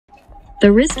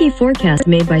The risky forecast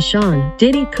made by Sean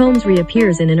Diddy Combs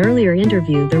reappears in an earlier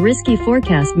interview. The risky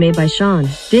forecast made by Sean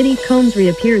Diddy Combs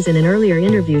reappears in an earlier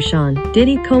interview. Sean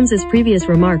Diddy Combs' previous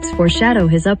remarks foreshadow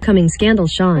his upcoming scandal.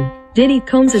 Sean Diddy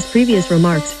Combs' previous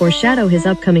remarks foreshadow his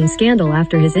upcoming scandal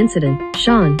after his incident.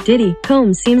 Sean Diddy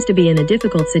Combs seems to be in a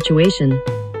difficult situation.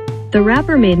 The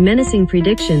rapper made menacing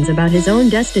predictions about his own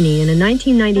destiny in a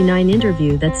 1999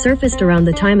 interview that surfaced around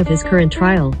the time of his current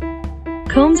trial.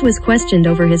 Combs was questioned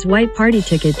over his white party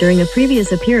ticket during a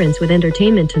previous appearance with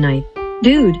Entertainment Tonight.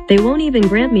 "Dude, they won't even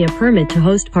grant me a permit to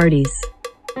host parties.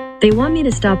 They want me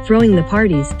to stop throwing the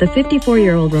parties," the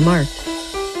 54-year-old remarked.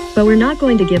 "But we're not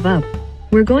going to give up.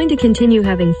 We're going to continue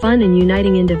having fun and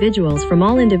uniting individuals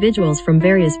from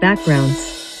various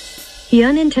backgrounds." He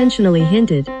unintentionally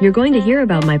hinted, "You're going to hear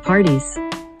about my parties.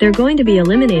 They're going to be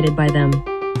eliminated by them.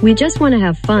 We just want to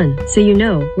have fun, so you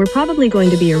know, we're probably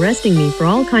going to be arresting me for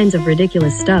all kinds of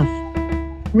ridiculous stuff."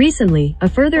 Recently, a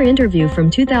further interview from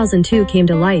 2002 came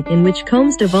to light in which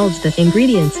Combs divulged the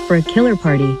ingredients for a killer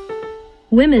party.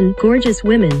 Women, gorgeous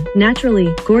women,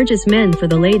 naturally, gorgeous men for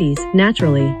the ladies,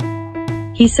 naturally.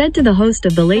 He said to the host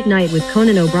of the Late Night with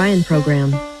Conan O'Brien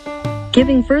program.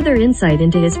 Giving further insight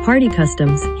into his party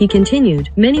customs, he continued,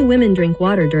 "Many women drink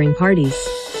water during parties.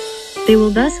 They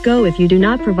will thus go if you do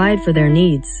not provide for their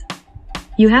needs.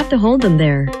 You have to hold them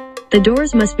there. The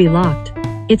doors must be locked.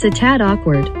 It's a tad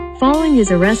awkward." Following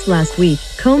his arrest last week,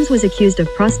 Combs was accused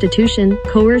of prostitution,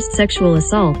 coerced sexual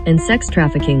assault, and sex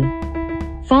trafficking.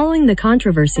 Following the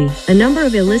controversy, a number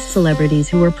of A-list celebrities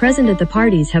who were present at the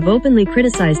parties have openly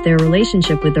criticized their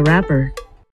relationship with the rapper.